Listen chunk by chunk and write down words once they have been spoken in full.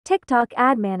TikTok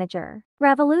Ad Manager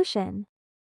Revolution.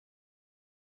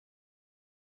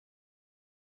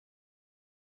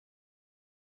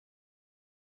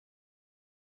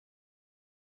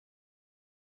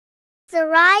 The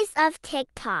rise of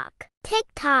TikTok.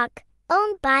 TikTok,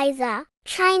 owned by the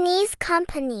Chinese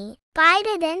company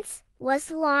ByteDance,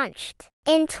 was launched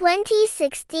in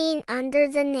 2016 under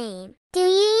the name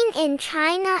Douyin in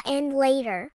China and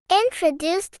later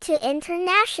introduced to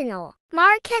international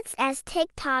markets as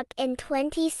TikTok in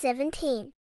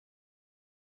 2017.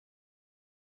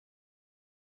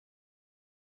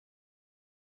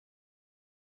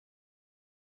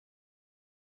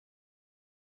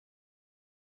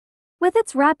 With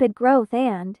its rapid growth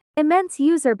and immense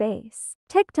user base,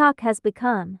 TikTok has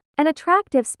become an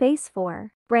attractive space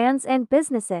for brands and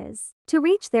businesses to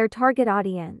reach their target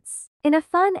audience in a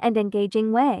fun and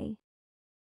engaging way.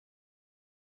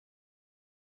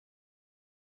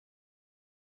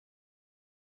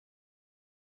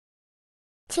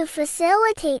 To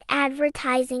facilitate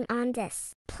advertising on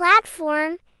this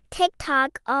platform,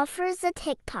 TikTok offers a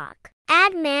TikTok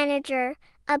Ad Manager,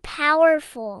 a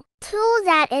powerful tool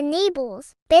that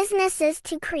enables businesses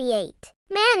to create,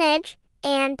 manage,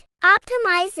 and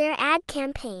optimize their ad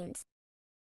campaigns.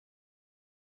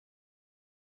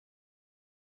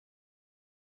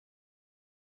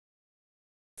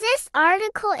 This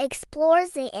article explores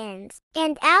the ins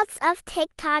and outs of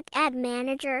TikTok Ad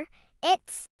Manager,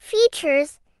 its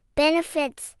features,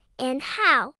 benefits, and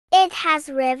how it has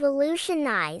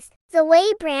revolutionized the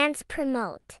way brands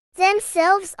promote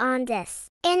themselves on this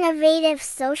innovative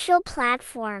social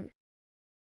platform.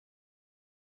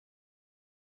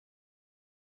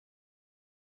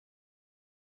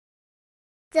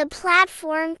 The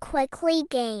platform quickly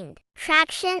gained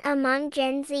traction among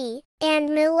Gen Z and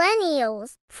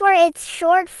millennials for its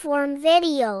short-form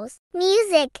videos,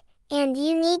 music, and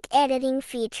unique editing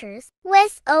features,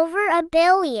 with over 1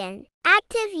 billion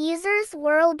active users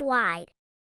worldwide.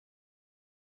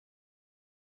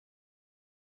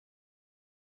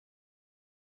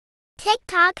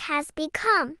 TikTok has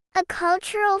become a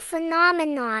cultural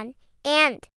phenomenon,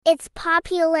 and its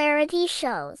popularity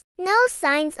shows no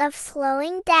signs of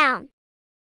slowing down.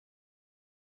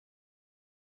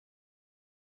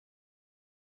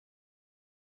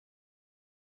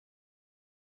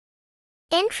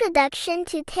 Introduction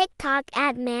to TikTok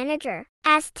Ad Manager.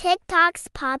 As TikTok's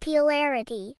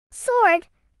popularity soared,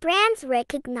 brands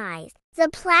recognized the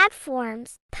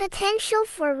platform's potential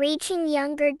for reaching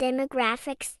younger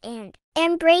demographics and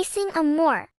embracing a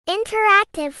more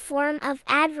interactive form of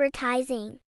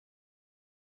advertising.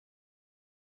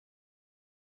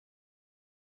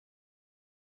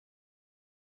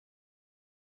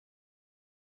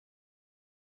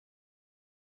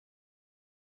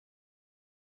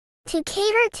 To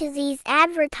cater to these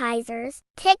advertisers,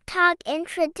 TikTok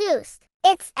introduced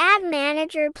its Ad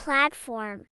Manager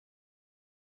platform.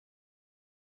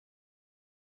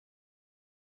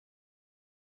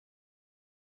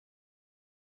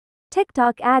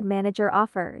 TikTok Ad Manager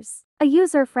offers a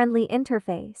user-friendly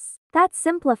interface that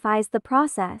simplifies the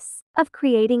process of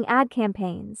creating ad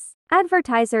campaigns.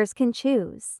 Advertisers can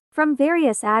choose from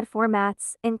various ad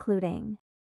formats, including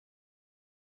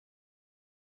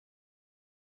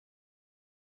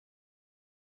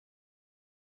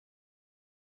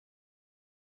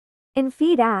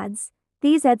in-feed ads.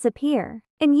 These ads appear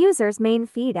in users' main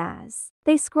feed as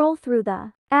they scroll through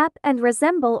the app and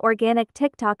resemble organic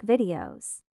TikTok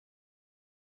videos.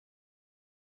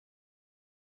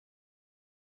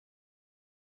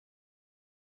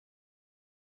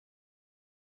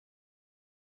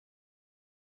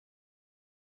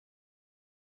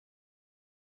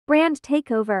 Brand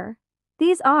takeover.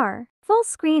 These are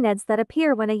full-screen ads that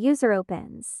appear when a user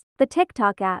opens the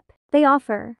TikTok app. They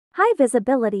offer high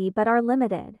visibility but are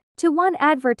limited to one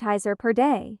advertiser per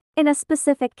day in a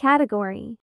specific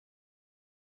category.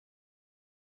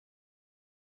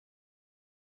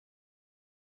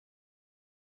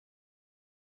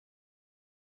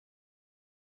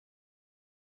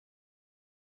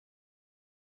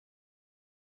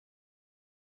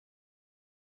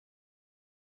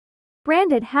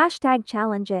 Branded hashtag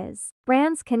challenges.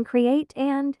 Brands can create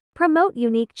and promote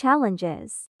unique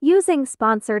challenges using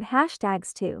sponsored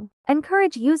hashtags to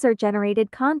encourage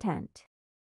user-generated content.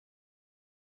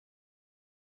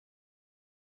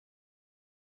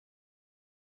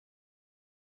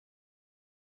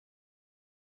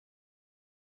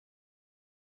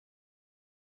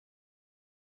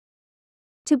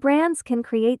 Brands can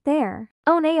create their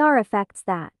own AR effects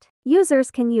that users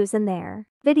can use in their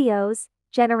videos,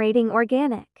 generating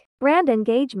organic brand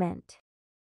engagement.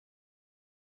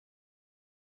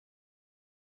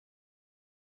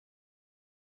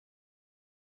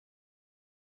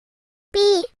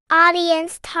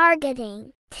 Audience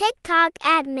targeting. TikTok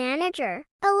Ad Manager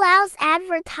allows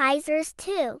advertisers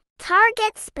to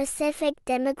target specific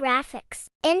demographics,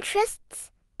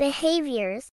 interests,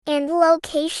 behaviors, and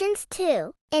locations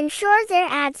to ensure their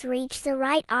ads reach the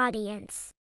right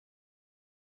audience.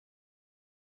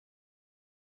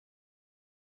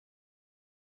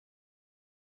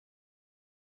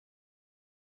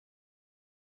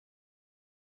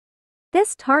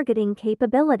 This targeting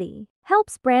capability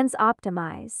helps brands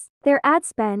optimize their ad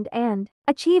spend and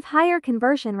achieve higher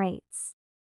conversion rates.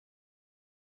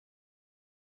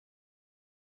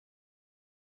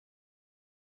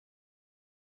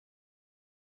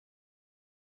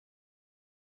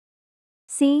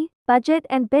 C. Budget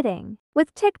and bidding.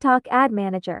 With TikTok Ad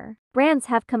Manager, brands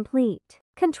have complete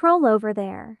control over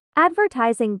their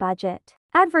advertising budget.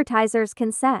 Advertisers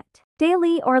can set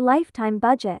daily or lifetime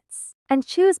budgets and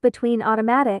choose between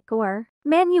automatic or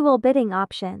manual bidding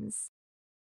options.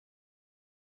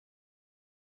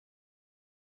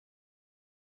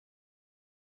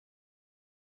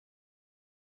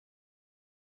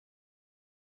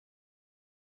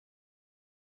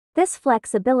 This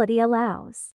flexibility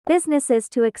allows businesses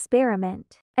to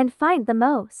experiment and find the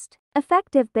most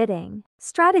effective bidding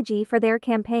strategy for their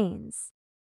campaigns.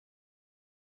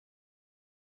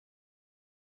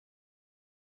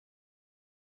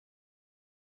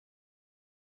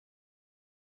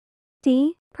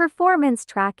 D. Performance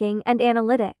tracking and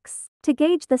analytics. To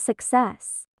gauge the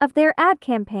success of their ad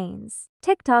campaigns,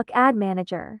 TikTok Ad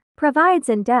Manager provides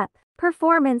in-depth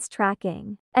performance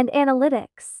tracking and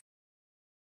analytics.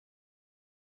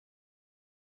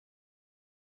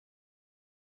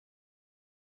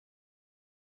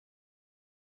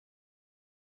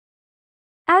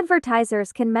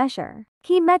 Advertisers can measure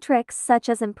key metrics such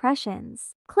as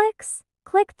impressions, clicks,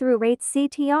 click-through rates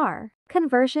CTR,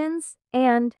 conversions,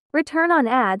 and return on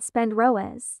ad spend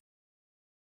ROAS.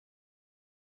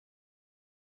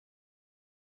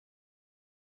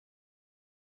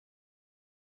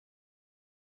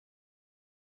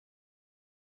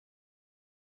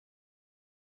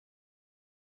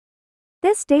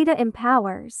 This data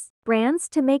empowers brands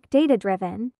to make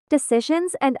data-driven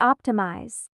decisions and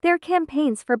optimize their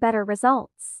campaigns for better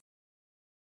results.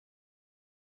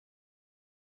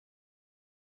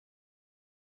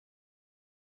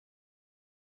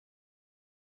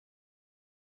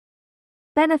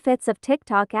 Benefits of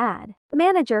TikTok Ad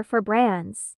Manager for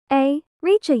brands. A.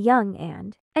 Reach a young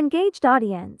and engaged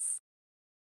audience.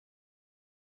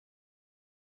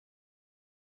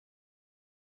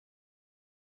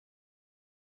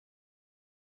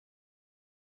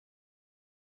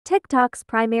 TikTok's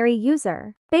primary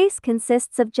user base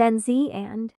consists of Gen Z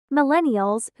and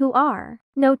millennials who are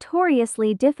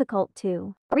notoriously difficult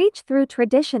to reach through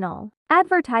traditional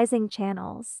advertising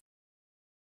channels.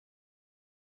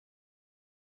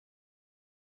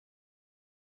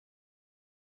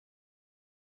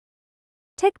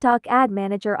 TikTok Ad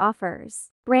Manager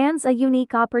offers brands a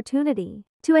unique opportunity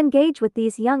to engage with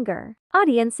these younger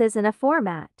audiences in a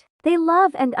format they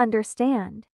love and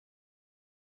understand.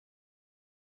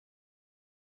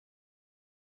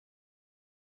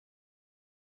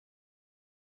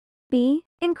 B.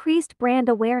 Increased brand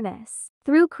awareness.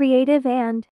 Through creative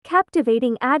and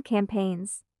captivating ad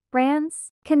campaigns,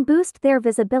 brands can boost their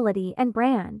visibility and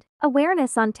brand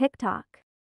awareness on TikTok.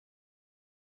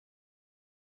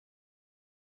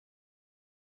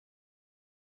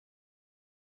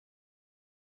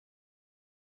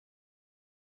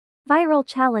 Viral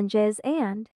challenges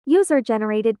and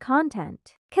user-generated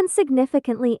content can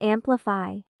significantly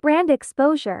amplify brand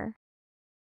exposure.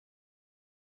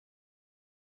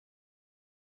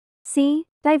 C.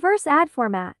 Diverse ad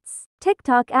formats.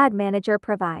 TikTok Ad Manager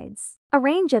provides a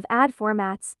range of ad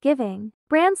formats, giving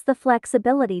brands the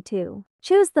flexibility to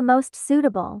choose the most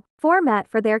suitable format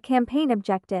for their campaign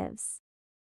objectives.